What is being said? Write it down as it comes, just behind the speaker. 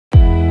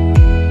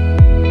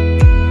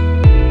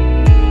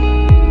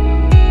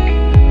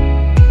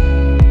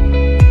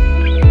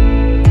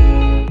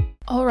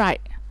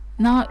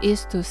Now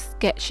is to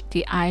sketch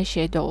the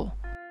eyeshadow.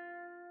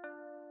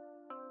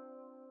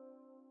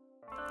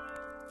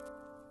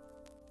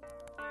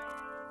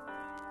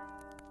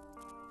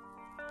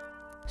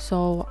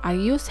 So I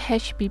use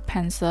HB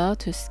pencil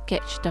to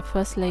sketch the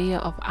first layer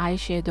of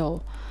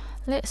eyeshadow.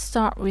 Let's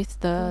start with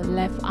the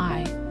left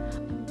eye.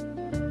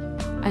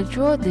 I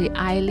draw the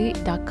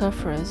eyelid darker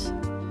first.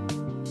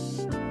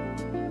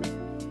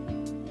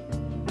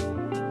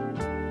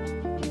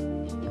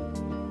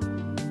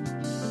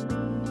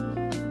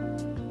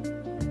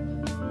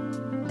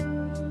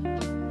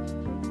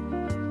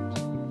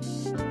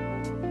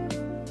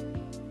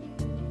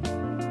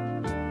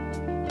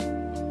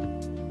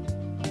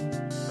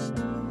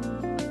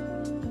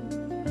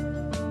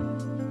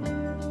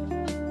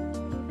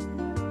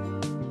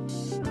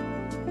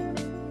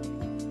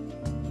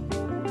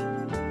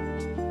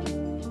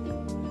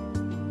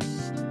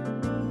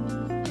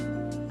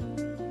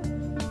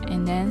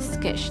 And then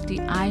sketch the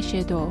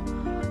eyeshadow.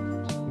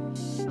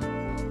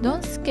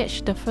 Don't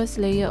sketch the first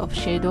layer of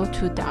shadow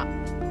too dark.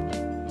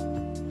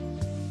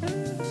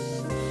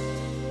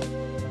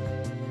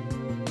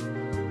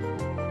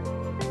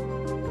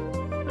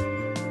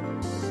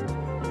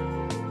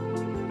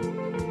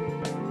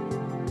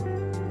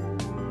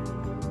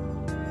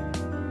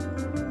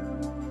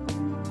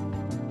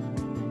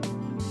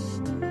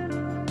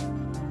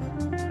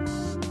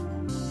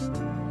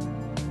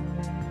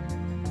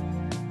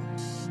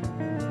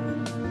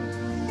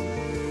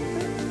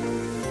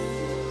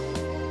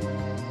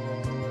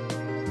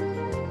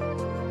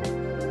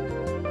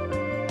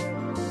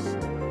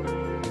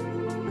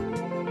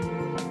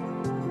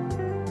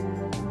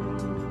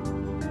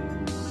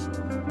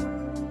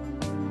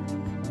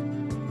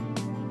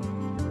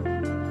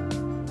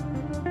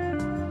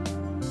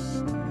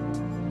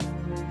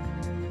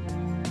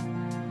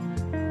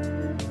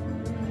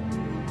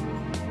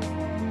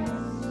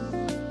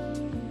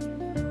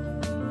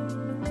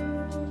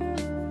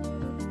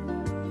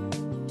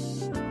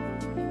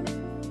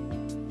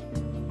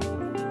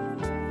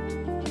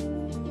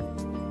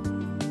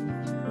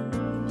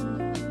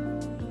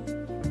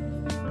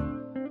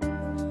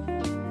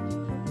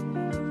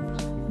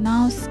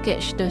 Now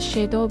sketch the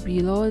shadow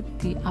below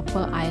the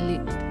upper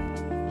eyelid,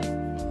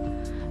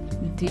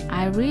 the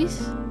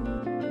iris,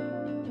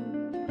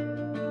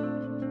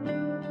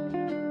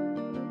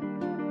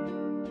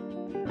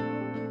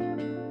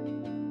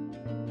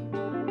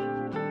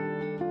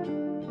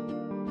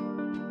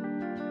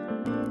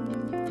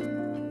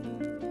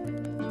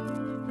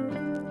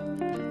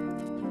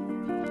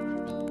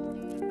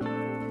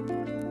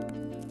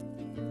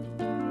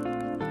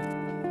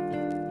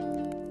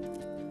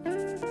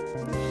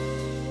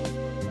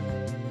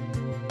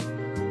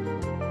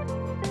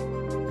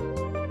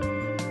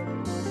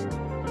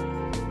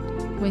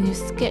 When you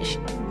sketch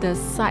the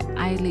side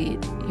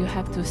eyelid, you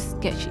have to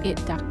sketch it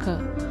darker.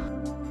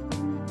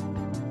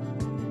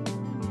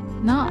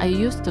 Now I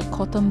use the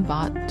cotton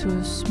bud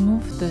to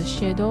smooth the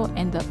shadow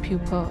and the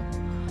pupil,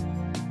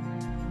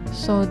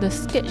 so the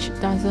sketch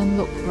doesn't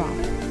look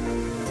rough.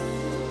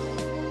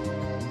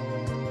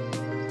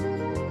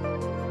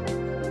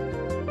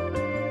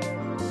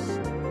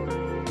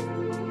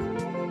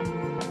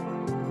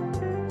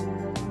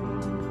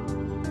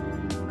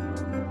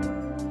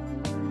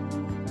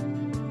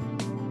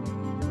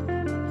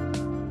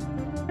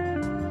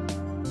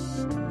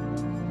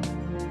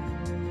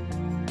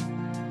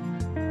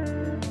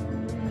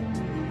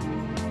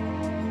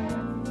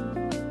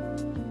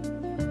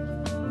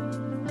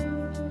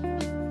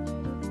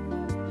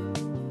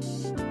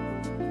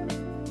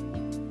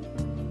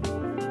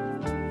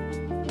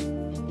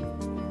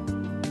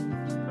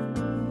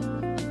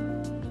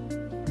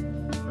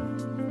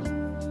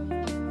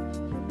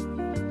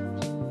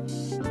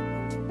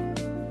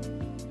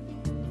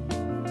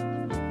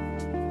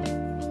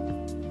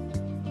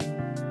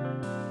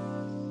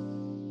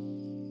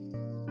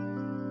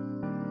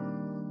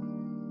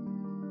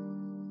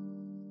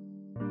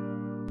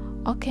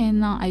 Okay,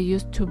 now I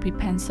use 2B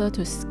pencil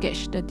to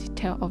sketch the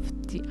detail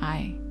of the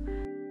eye.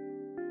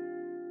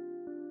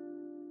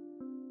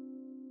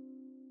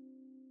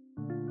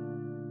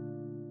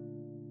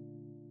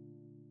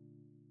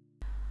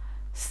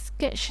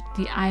 Sketch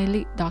the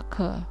eyelid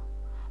darker,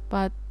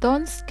 but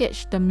don't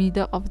sketch the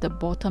middle of the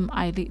bottom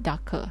eyelid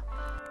darker.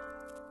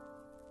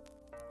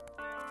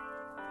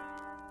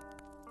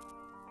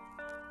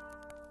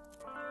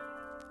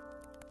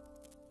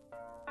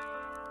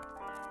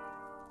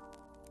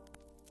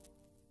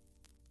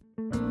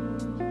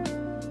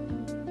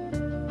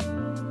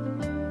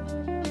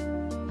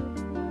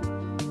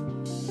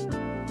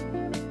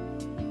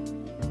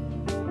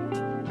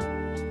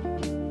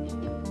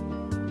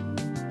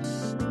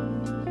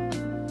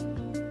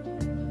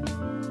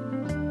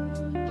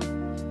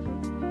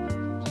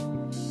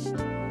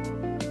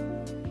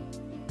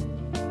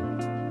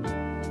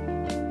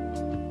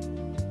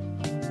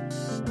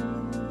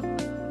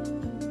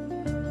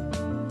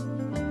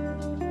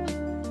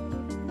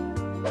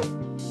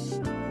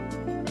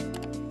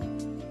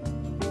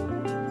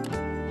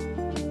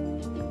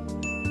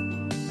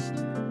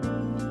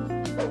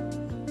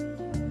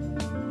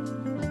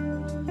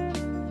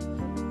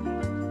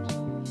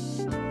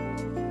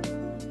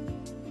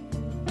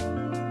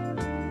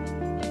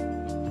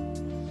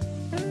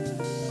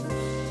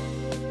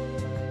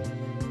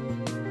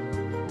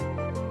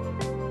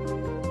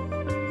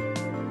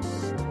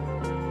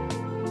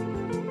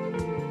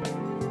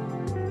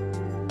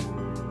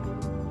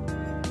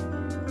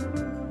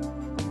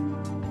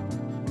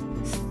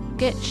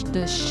 sketch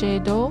the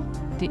shadow,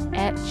 the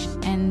edge,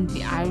 and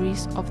the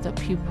iris of the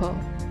pupil.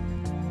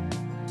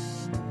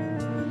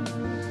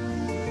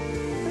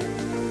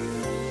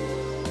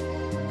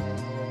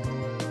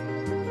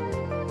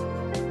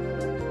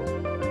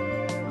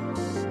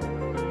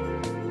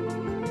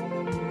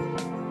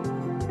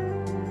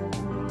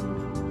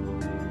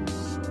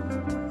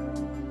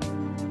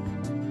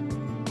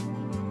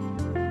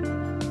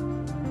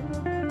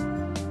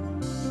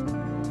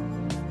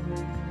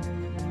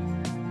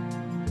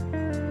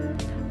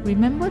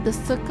 Remember the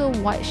circle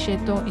white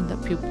shadow in the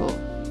pupil.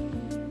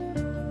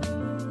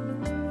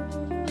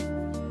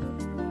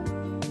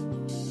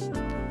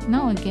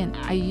 Now again,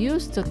 I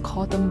use the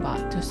cotton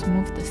bud to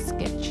smooth the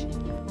sketch.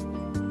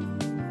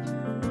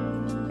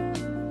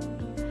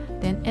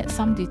 Then add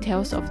some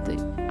details of the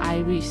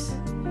iris.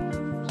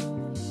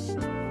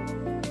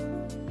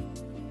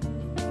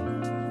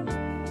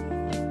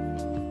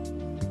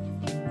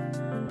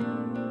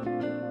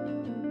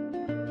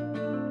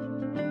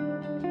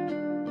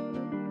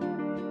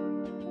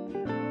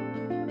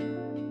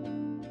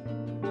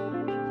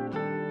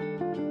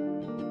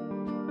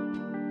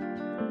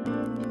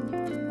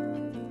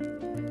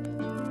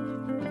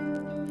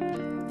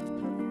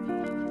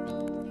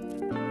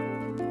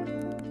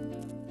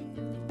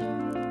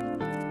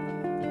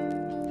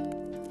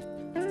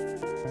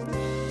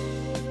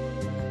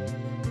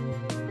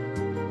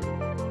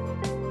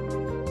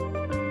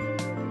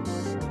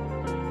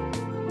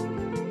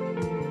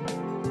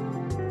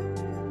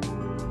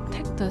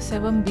 The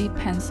 7B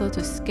pencil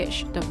to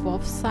sketch the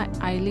both side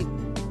eyelid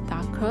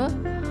darker,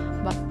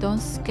 but don't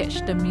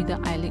sketch the middle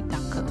eyelid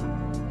darker.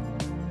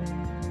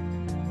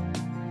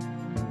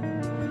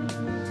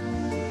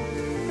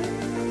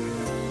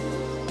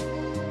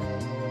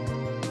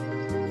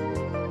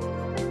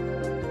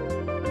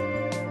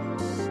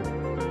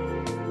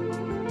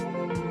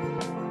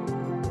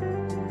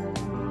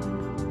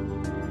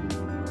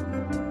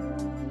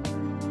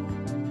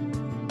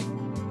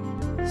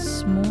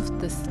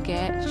 Smooth the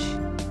sketch.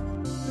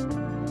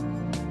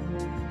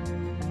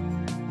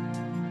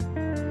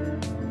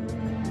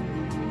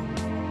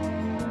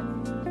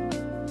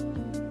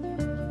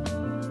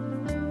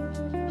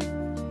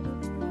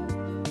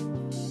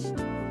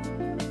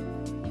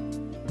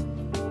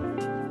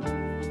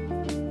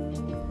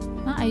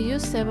 Now I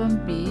use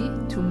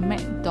 7B to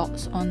make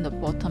dots on the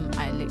bottom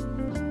eyelid.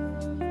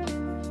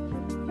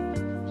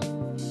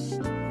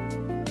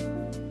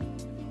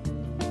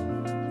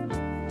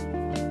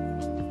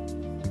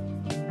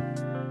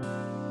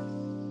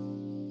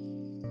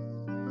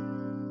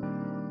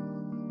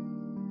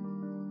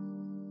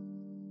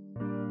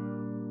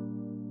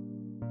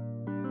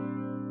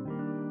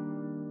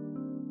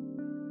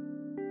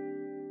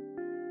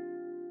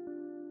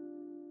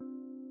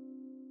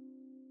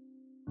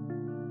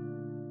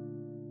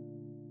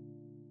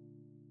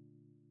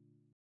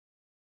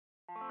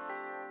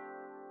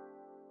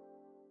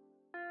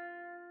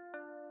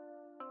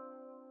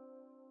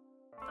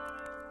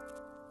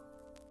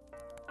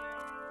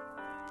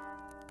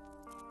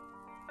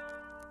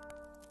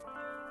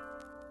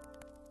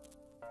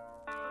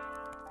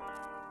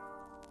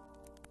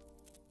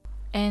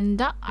 And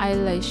dark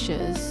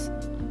eyelashes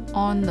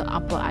on the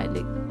upper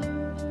eyelid.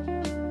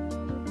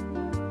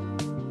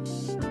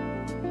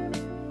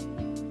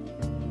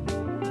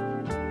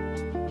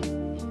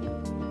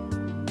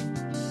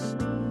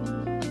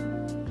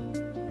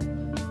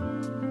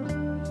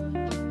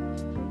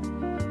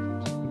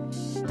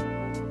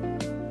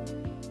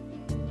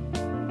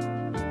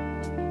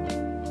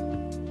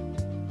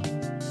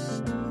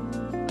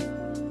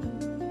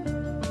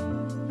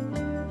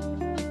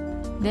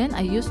 Then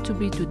I use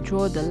 2B to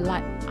draw the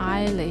light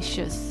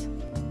eyelashes.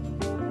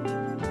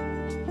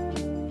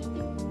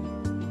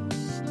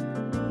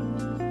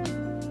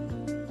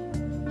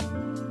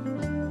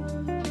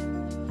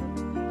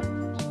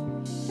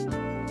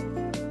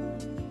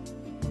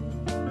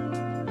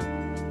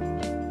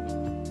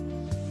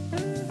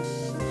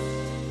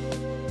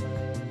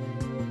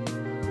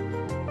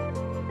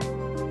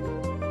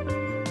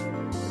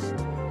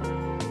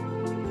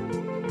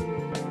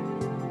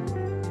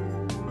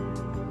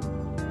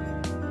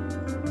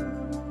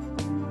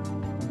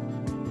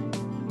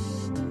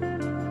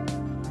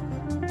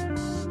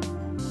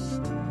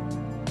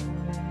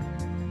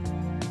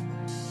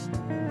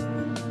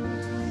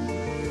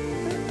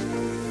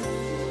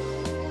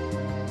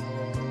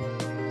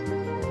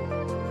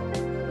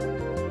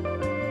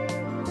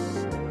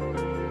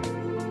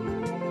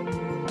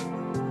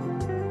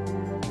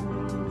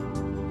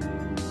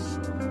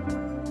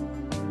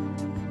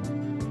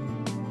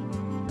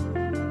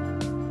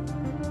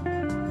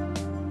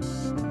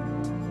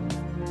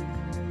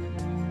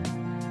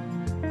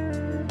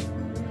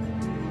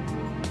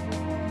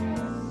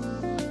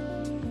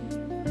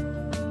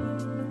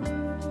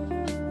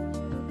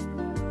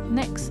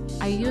 Next,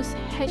 I use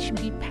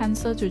HB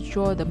pencil to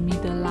draw the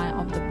middle line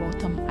of the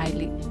bottom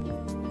eyelid.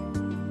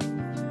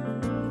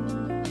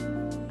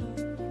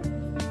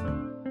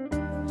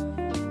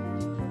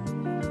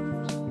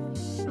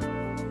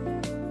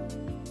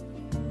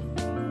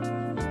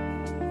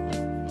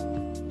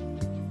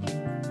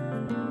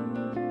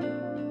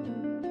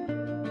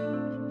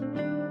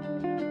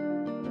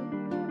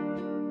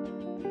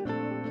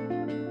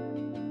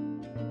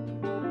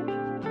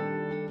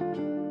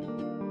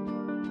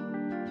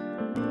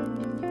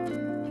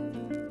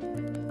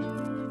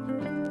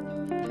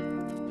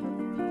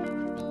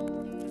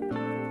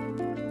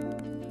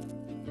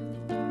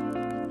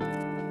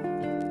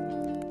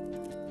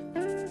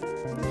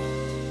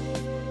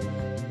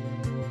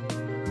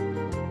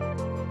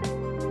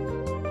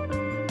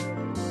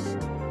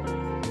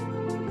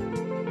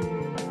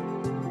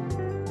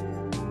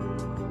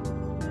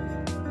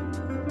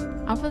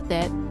 After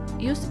that,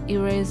 use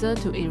eraser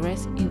to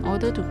erase in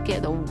order to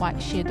get the white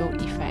shadow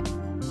effect.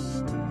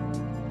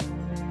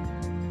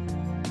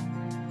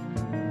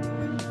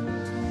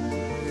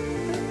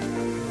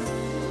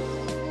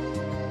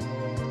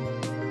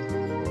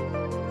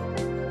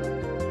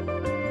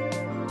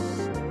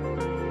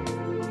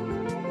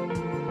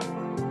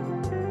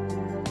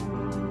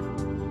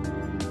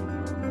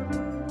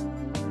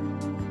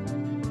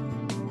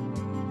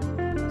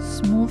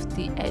 Smooth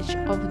the edge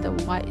of the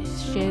white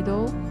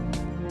shadow.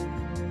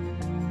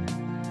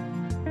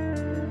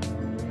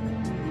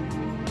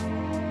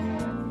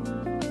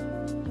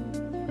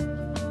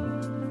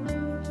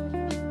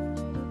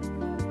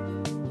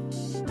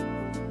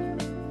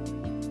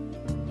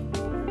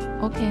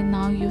 Okay,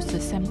 now use the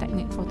same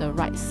technique for the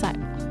right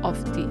side of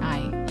the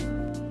eye.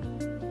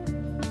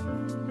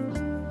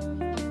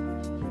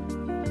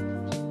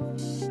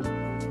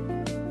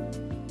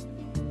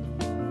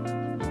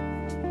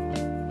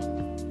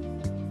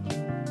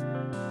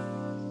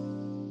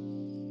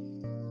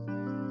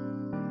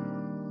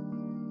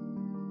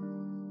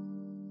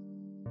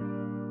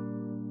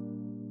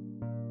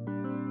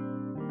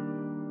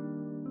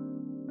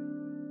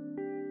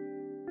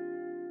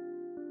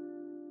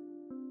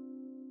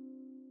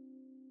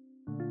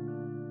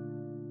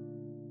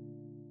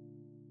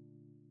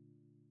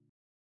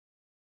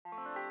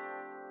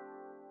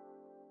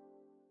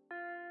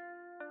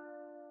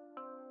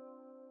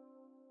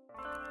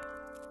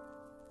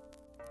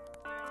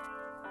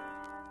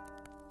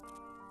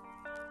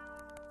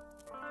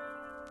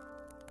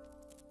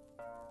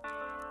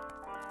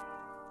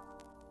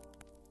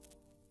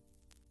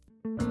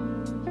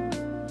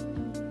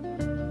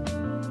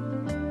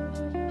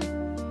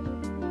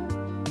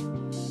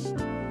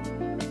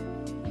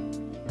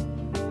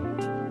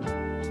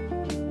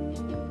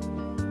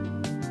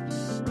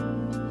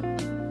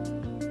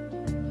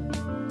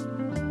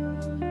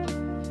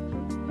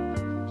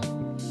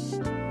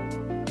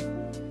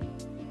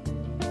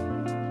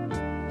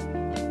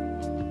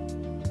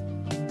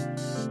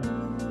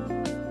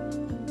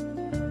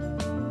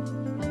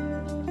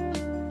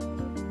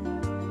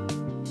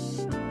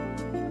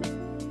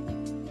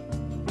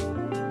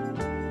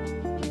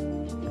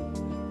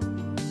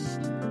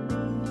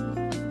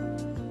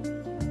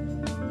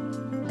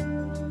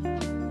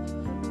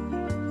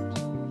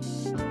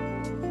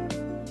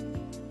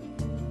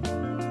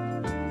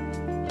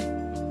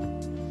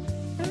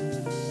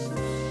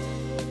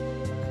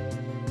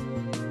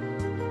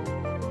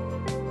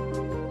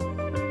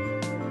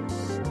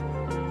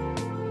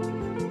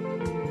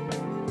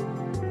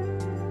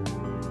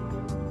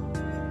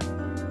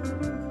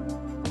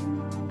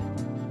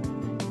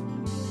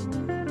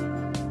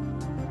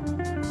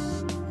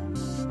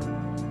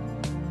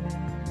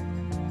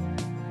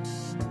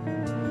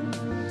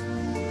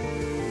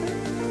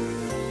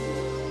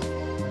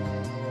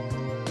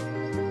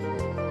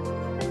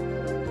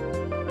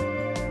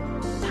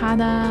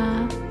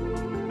 Ta-da!